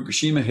when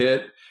Fukushima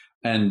hit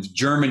and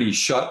Germany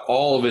shut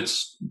all of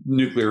its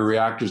nuclear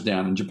reactors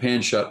down and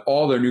Japan shut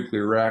all their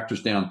nuclear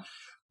reactors down,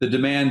 the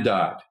demand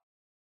died.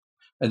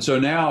 And so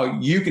now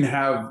you can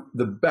have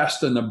the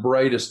best and the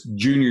brightest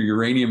junior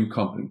uranium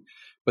company,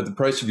 but the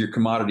price of your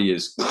commodity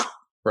is,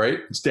 right?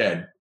 It's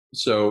dead.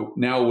 So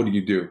now what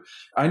do?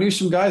 I knew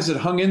some guys that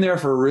hung in there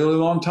for a really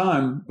long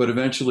time, but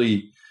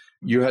eventually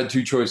you had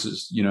two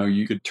choices.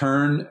 You could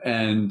turn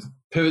and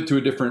pivot to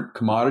a different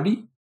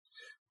commodity,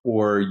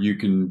 or you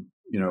can,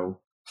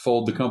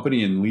 fold the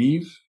company and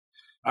leave.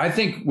 I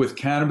think with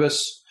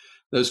cannabis,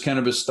 those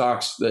cannabis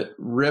stocks that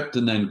ripped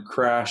and then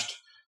crashed,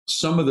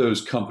 some of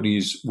those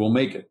companies will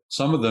make it.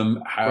 Some of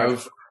them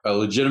have a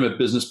legitimate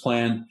business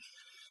plan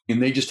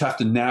and they just have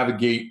to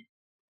navigate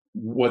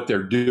what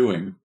they're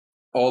doing.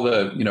 All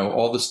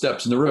the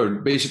steps in the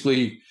road.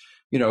 Basically,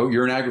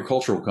 you're an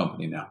agricultural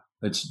company now.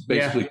 It's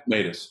basically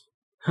tomatoes.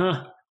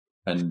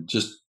 And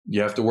just,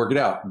 you have to work it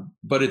out,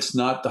 but it's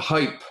not the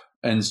hype.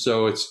 And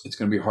so it's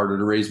going to be harder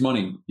to raise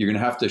money. You're going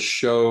to have to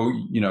show,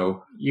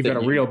 you've got a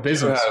real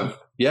business.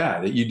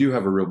 That you do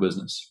have a real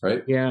business,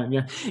 right? Yeah.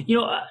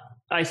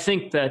 I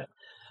think that,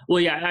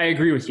 I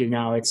agree with you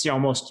now. It's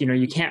almost,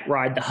 you can't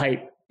ride the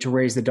hype to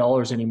raise the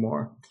dollars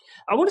anymore.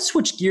 I want to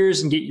switch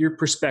gears and get your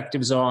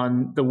perspectives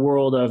on the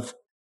world of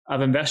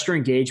investor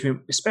engagement,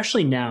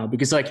 especially now,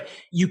 because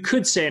you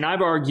could say, and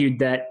I've argued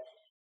that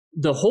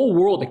the whole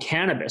world of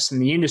cannabis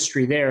and the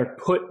industry there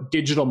put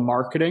digital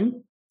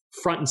marketing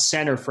front and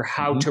center for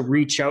how to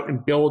reach out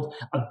and build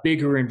a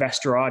bigger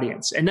investor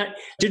audience. And that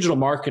digital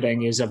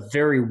marketing is a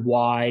very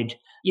wide,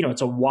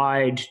 it's a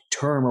wide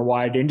term or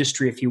wide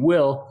industry, if you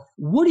will.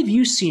 What have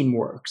you seen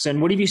works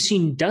and what have you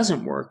seen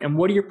doesn't work? And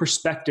what are your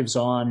perspectives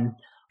on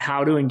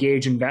how to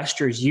engage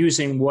investors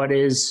using what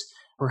is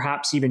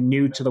perhaps even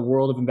new to the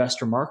world of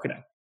investor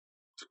marketing?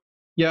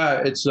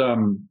 Yeah, it's,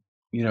 to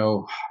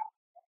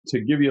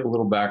give you a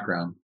little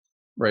background,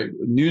 right?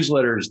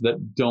 Newsletters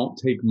that don't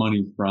take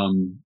money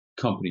from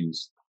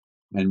companies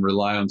and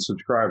rely on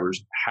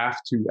subscribers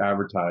have to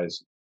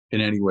advertise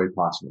in any way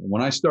possible.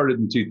 When I started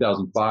in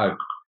 2005,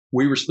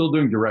 we were still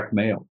doing direct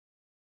mail.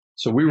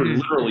 So we were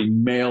literally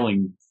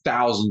mailing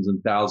thousands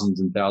and thousands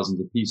and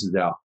thousands of pieces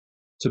out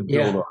to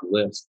build our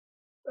list.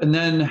 And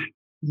then,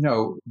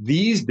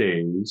 these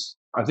days,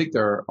 I think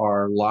there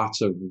are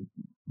lots of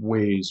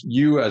ways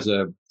you as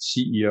a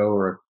CEO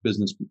or a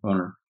business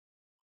owner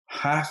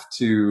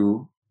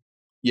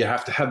you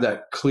have to have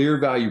that clear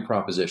value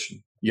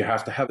proposition. You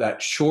have to have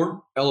that short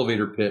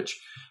elevator pitch,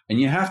 and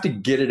you have to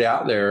get it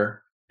out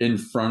there in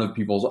front of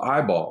people's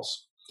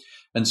eyeballs.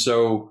 And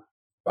so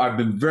I've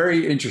been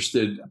very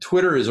interested.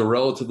 Twitter is a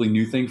relatively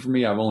new thing for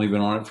me. I've only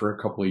been on it for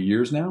a couple of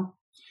years now,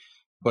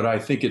 but I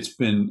think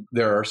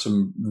there are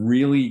some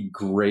really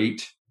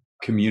great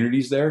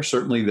communities there.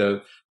 Certainly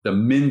the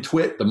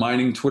MinTwit, the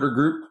mining Twitter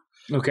group.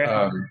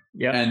 Okay.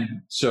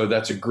 And so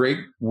that's a great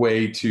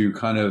way to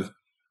kind of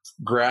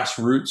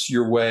grassroots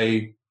your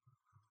way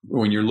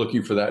when you're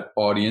looking for that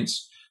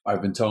audience.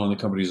 I've been telling the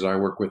companies that I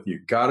work with, you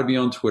got to be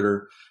on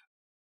Twitter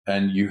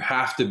and you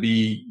have to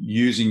be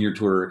using your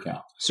Twitter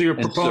account. So you're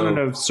a proponent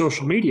of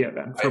social media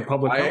then for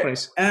public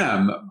companies? I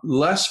am.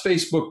 Less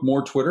Facebook,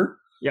 more Twitter.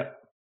 Yep.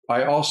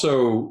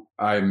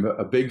 I'm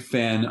a big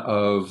fan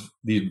of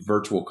the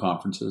virtual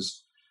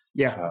conferences.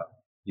 Yeah.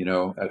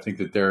 I think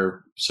that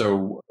I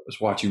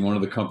was watching one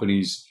of the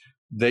companies,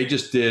 they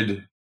just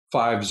did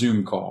 5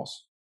 Zoom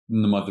calls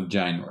in the month of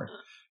January.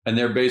 And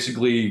you're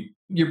basically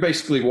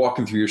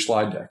walking through your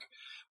slide deck,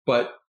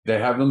 but they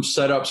have them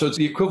set up. So it's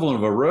the equivalent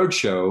of a road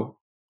show,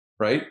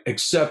 right?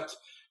 Except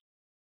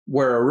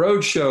where a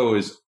road show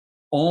is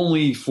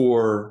only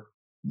for,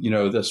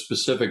 the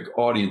specific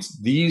audience,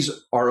 these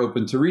are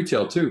open to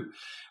retail too.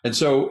 And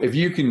so if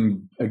you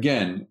can,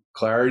 again,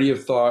 clarity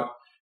of thought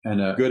and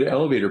a good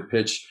elevator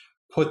pitch,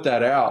 put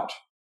that out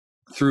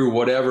through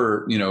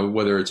whatever,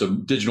 whether it's a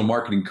digital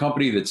marketing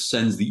company that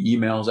sends the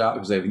emails out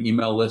because they have an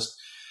email list,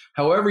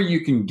 however you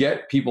can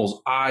get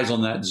people's eyes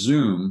on that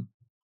Zoom,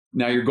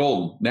 now you're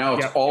golden. Now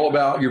it's all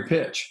about your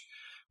pitch,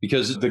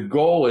 because the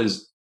goal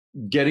is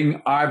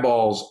getting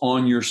eyeballs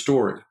on your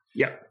story.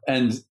 Yeah.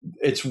 And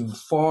it's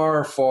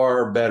far,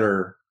 far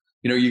better.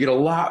 You get a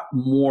lot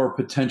more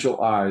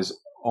potential eyes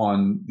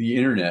on the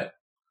internet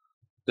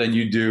than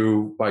you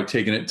do by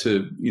taking it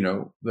to,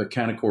 the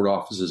Canaccord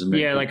offices. And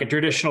like a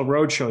traditional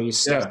roadshow. You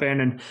step in,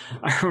 and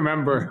I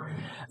remember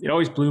it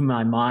always blew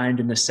my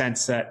mind in the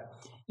sense that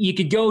you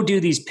could go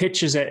do these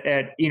pitches at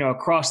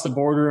across the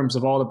boardrooms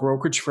of all the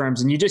brokerage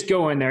firms, and you just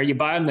go in there, you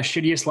buy them the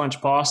shittiest lunch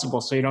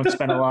possible so you don't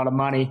spend a lot of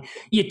money.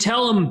 You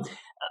tell them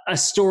a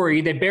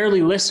story, they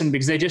barely listen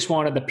because they just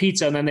wanted the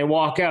pizza, and then they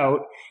walk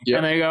out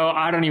and they go,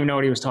 I don't even know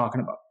what he was talking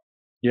about.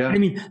 Yeah. I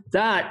mean,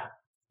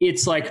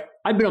 it's like,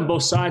 I've been on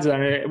both sides of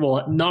that.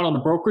 Well, not on the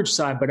brokerage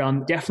side, but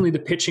on definitely the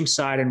pitching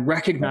side and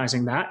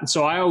recognizing that. And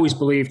so I always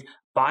believed,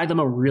 buy them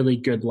a really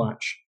good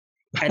lunch.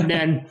 And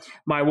then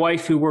my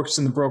wife, who works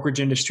in the brokerage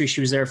industry, she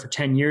was there for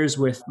 10 years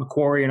with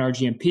Macquarie and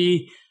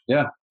RGMP.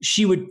 Yeah.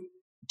 She would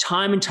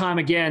time and time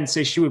again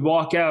say she would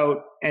walk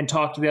out and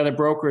talk to the other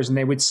brokers, and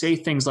they would say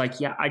things like,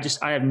 I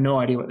have no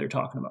idea what they're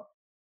talking about.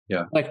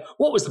 Yeah. Like,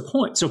 what was the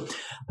point? So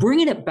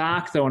bringing it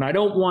back though, and I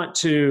don't want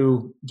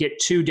to get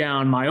too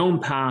down my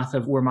own path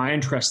of where my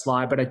interests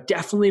lie, but I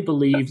definitely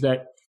believe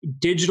that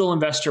digital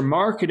investor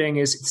marketing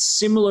is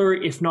similar,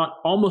 if not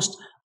almost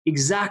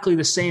exactly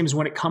the same as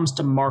when it comes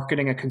to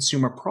marketing a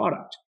consumer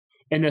product,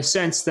 in the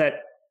sense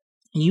that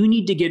you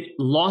need to get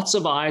lots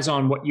of eyes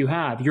on what you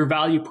have, your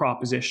value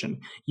proposition.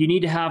 You need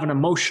to have an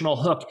emotional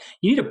hook.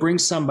 You need to bring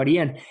somebody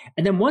in.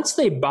 And then once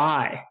they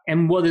buy,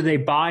 and whether they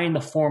buy in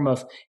the form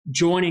of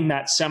joining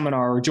that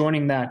seminar or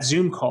joining that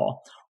Zoom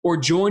call or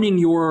joining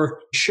your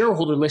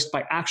shareholder list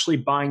by actually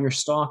buying your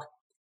stock,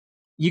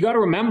 you got to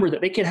remember that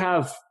they could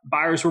have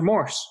buyer's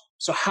remorse.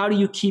 So how do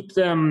you keep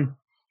them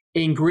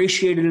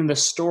ingratiated in the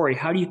story?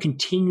 How do you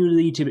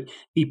continually to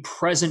be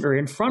present or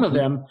in front of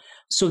them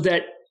so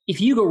that if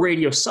you go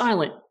radio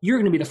silent, you're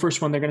going to be the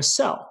first one they're going to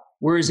sell.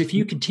 Whereas if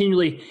you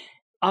continually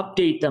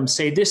update them,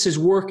 say, this is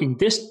working,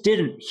 this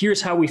didn't,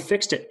 here's how we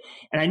fixed it.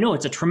 And I know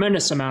it's a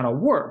tremendous amount of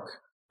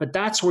work, but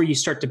that's where you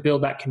start to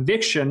build that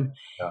conviction.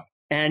 Yeah.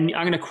 And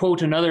I'm going to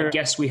quote another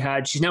guest we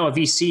had. She's now a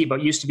VC,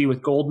 but used to be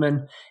with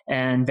Goldman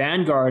and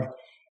Vanguard.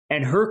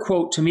 And her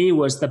quote to me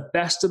was, the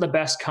best of the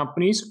best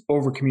companies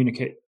over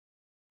communicate.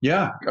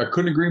 Yeah, I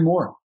couldn't agree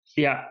more.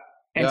 Yeah.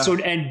 And so,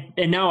 and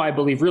now I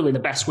believe really the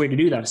best way to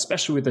do that,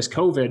 especially with this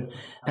COVID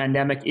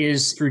pandemic,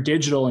 is through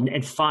digital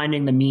and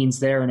finding the means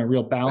there in a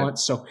real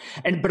balance. Right.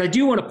 So, but I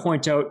do want to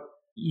point out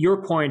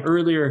your point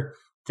earlier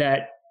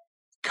that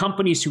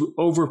companies who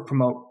over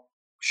promote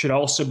should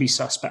also be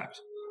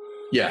suspect.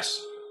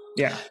 Yes.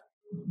 Yeah.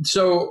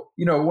 So,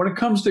 when it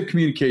comes to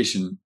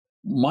communication,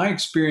 my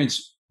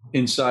experience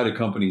inside of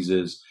companies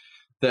is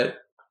that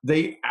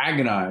they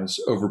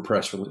agonize over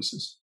press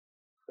releases.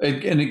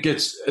 And it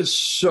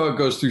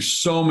goes through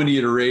so many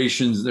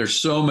iterations. There's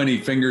so many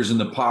fingers in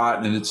the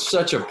pot, and it's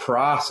such a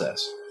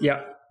process.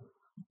 Yeah.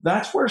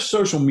 That's where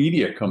social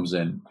media comes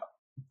in.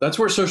 That's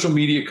where social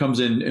media comes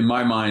in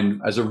my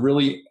mind, as a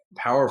really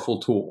powerful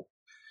tool,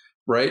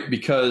 right?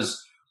 Because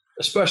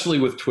especially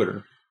with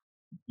Twitter,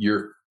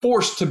 you're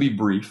forced to be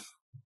brief,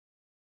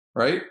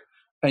 right?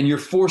 And you're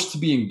forced to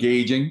be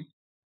engaging,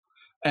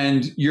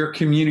 and you're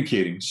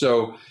communicating.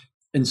 So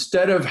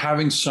instead of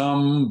having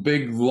some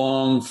big,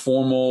 long,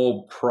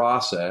 formal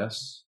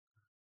process,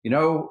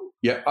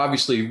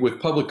 obviously with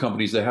public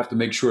companies, they have to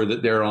make sure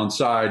that they're on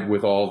side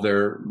with all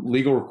their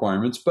legal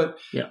requirements. But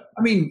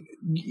I mean,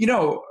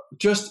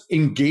 just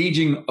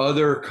engaging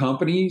other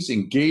companies,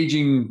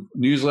 engaging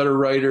newsletter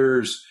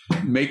writers,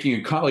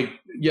 making like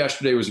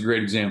yesterday was a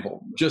great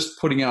example, just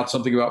putting out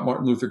something about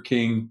Martin Luther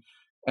King,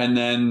 and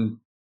then,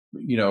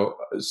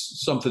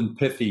 something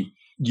pithy.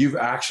 You've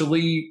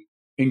actually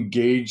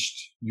engaged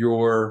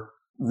your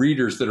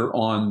readers that are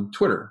on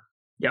Twitter.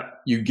 Yeah.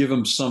 You give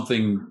them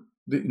something,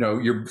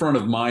 you're front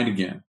of mind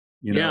again.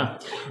 Yeah.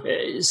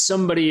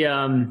 Somebody,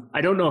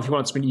 I don't know if he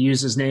wants me to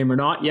use his name or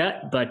not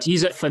yet, but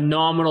he's a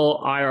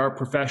phenomenal IR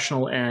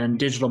professional and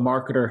digital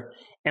marketer.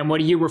 And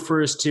what he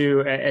refers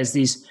to as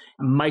these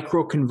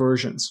micro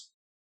conversions,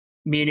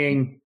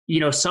 meaning,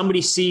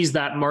 somebody sees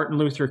that Martin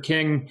Luther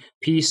King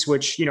piece,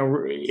 which,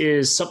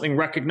 is something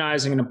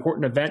recognizing an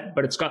important event,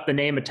 but it's got the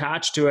name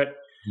attached to it.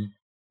 Mm-hmm.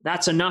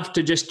 That's enough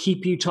to just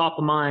keep you top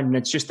of mind. And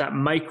it's just that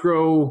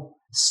micro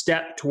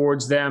step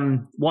towards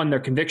them, one, their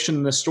conviction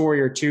in the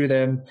story, or two,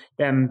 them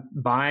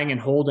buying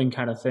and holding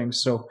kind of thing.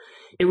 So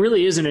it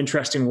really is an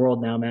interesting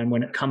world now, man,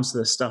 when it comes to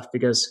this stuff,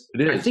 because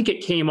I think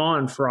it came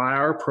on for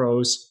IR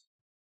pros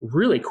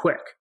really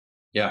quick.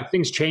 Yeah.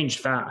 Things changed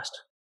fast.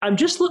 I'm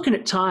just looking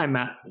at time,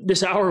 Matt.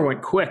 This hour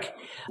went quick.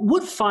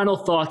 What final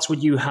thoughts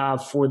would you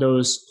have for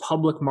those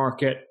public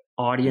market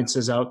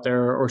audiences out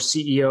there, or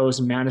CEOs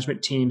and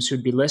management teams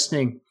who'd be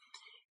listening,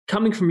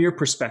 coming from your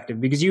perspective,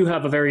 because you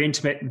have a very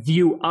intimate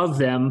view of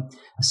them.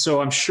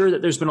 So I'm sure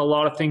that there's been a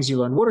lot of things you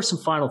learned. What are some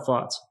final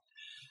thoughts?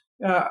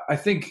 I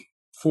think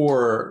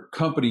for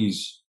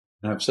companies,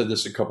 and I've said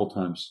this a couple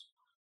times,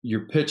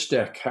 your pitch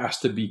deck has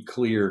to be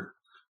clear.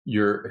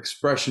 Your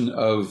expression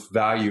of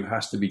value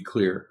has to be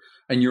clear.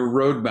 And your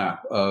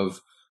roadmap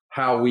of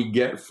how we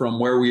get from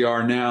where we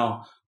are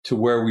now to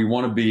where we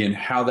want to be, and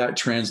how that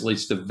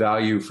translates to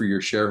value for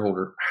your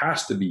shareholder,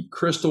 has to be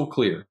crystal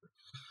clear.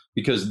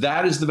 Because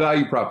that is the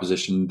value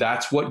proposition.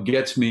 That's what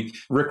gets me.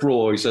 Rick Rule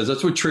always says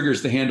that's what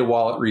triggers the hand to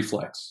wallet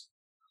reflex.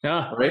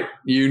 Yeah. Right?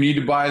 You need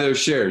to buy those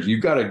shares.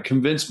 You've got to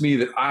convince me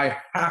that I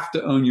have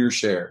to own your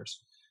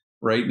shares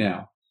right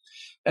now.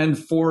 And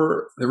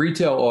for the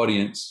retail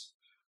audience,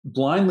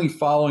 blindly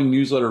following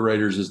newsletter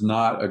writers is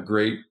not a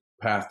great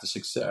path to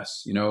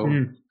success.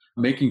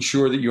 Making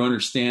sure that you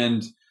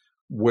understand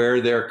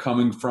where they're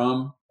coming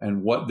from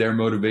and what their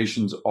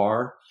motivations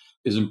are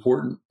is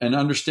important, and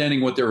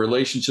understanding what their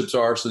relationships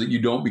are so that you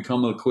don't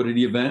become a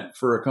liquidity event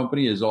for a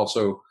company is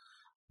also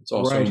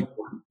right.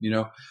 Important.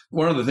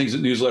 One of the things that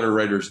newsletter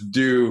writers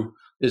do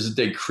is that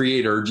they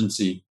create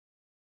urgency,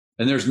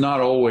 and there's not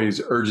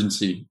always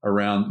urgency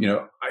around,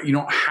 you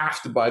don't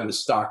have to buy the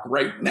stock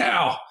right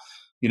now.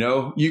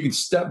 You can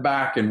step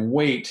back and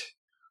wait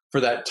for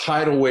that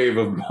tidal wave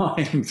of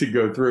buying to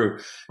go through.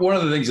 One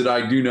of the things that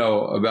I do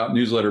know about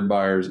newsletter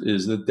buyers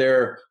is that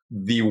they're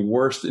the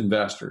worst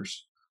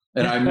investors.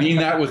 And I mean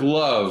that with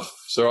love.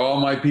 So all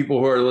my people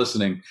who are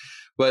listening,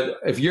 but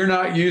if you're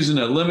not using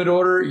a limit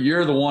order,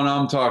 you're the one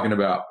I'm talking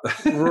about.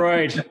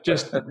 Right.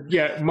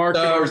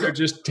 Market orders are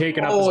just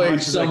taking up as much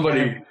as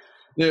somebody.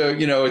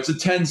 It's a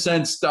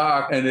 10-cent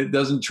stock and it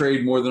doesn't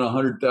trade more than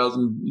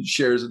 100,000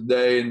 shares a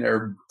day, and they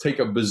take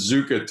a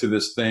bazooka to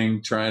this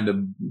thing trying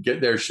to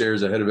get their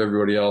shares ahead of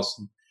everybody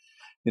else.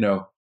 It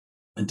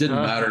didn't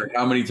matter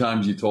how many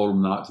times you told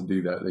them not to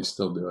do that; they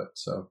still do it.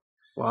 So,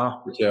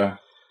 wow, yeah.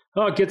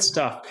 Oh, good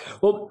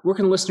stuff. Well, where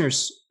can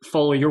listeners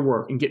follow your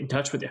work and get in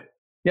touch with you?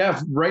 Yeah,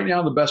 right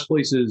now the best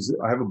place is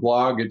I have a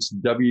blog. It's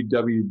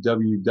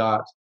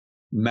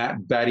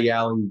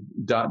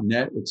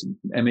www.mattbadiali.net. It's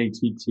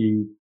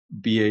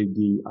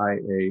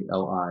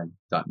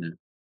MattBadiali.net.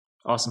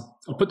 Awesome.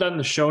 I'll put that in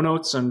the show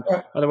notes. And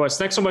otherwise,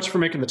 thanks so much for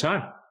making the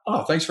time.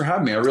 Oh, thanks for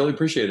having me. I really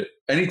appreciate it.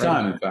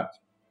 Anytime, in fact.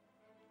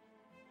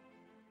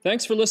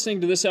 Thanks for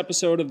listening to this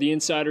episode of The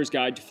Insider's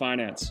Guide to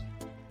Finance.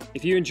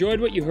 If you enjoyed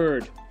what you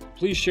heard,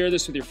 please share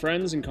this with your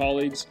friends and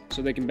colleagues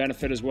so they can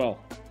benefit as well.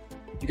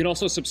 You can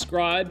also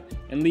subscribe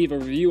and leave a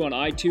review on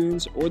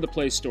iTunes or the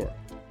Play Store.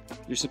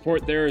 Your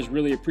support there is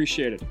really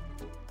appreciated.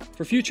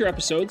 For future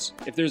episodes,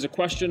 if there's a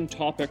question,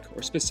 topic,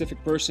 or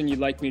specific person you'd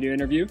like me to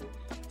interview,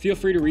 feel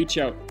free to reach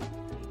out.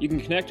 You can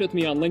connect with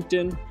me on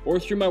LinkedIn or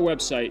through my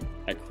website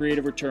at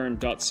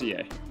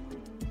creativereturn.ca.